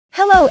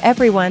Hello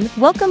everyone,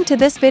 welcome to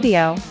this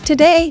video.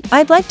 Today,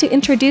 I'd like to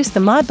introduce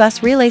the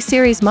Modbus Relay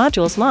Series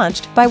modules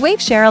launched by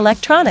Waveshare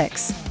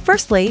Electronics.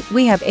 Firstly,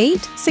 we have 8,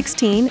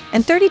 16,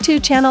 and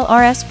 32-channel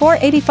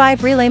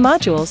RS485 relay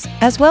modules,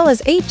 as well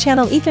as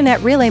 8-channel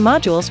Ethernet relay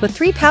modules with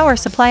 3 power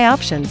supply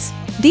options.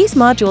 These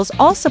modules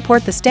all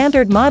support the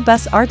standard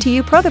Modbus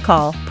RTU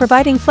protocol,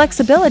 providing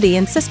flexibility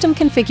in system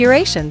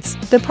configurations.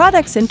 The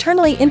products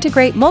internally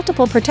integrate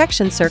multiple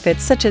protection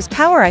circuits such as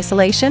power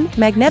isolation,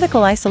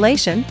 magnetical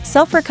isolation,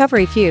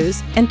 self-recovery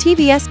fuse, and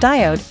TVS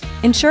diode,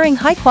 ensuring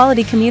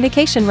high-quality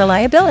communication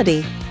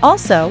reliability.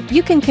 Also,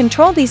 you can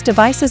control these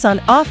devices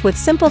on/off with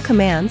simple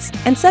commands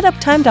and set up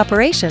timed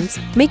operations,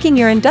 making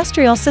your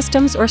industrial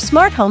systems or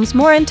smart homes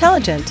more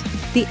intelligent.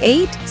 The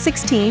 8,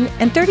 16,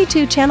 and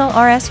 32-channel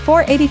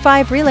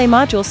RS485 relay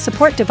modules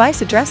support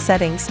device address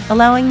settings,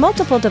 allowing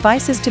multiple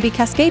devices to be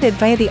cascaded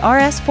via the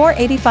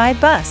RS485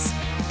 bus.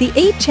 The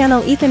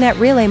 8-channel Ethernet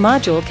relay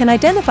module can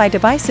identify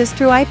devices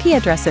through IP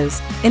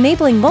addresses,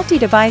 enabling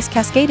multi-device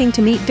cascading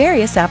to meet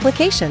various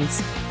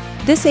applications.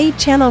 This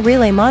 8-channel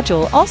relay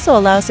module also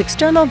allows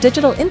external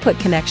digital input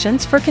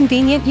connections for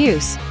convenient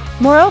use.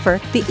 Moreover,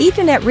 the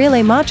Ethernet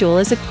relay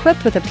module is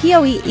equipped with a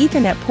PoE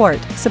Ethernet port,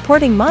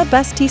 supporting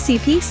Modbus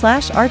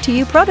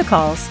TCP/RTU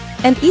protocols,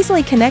 and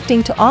easily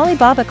connecting to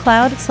Alibaba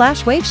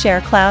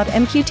Cloud/Waveshare Cloud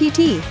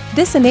MQTT.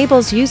 This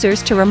enables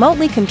users to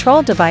remotely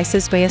control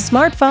devices via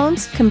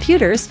smartphones,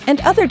 computers, and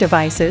other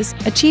devices,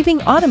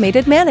 achieving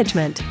automated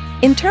management.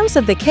 In terms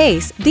of the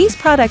case, these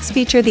products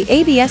feature the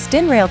ABS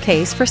DIN rail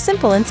case for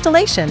simple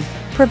installation,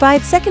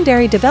 provide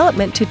secondary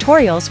development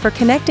tutorials for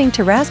connecting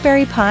to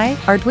Raspberry Pi,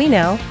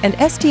 Arduino, and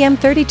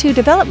STM32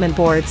 development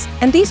boards,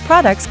 and these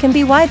products can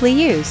be widely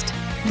used.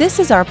 This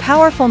is our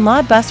powerful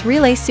Modbus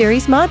Relay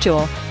Series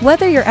module.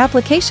 Whether your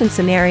application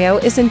scenario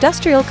is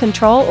industrial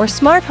control or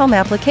smart home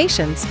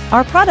applications,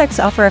 our products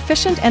offer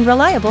efficient and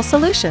reliable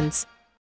solutions.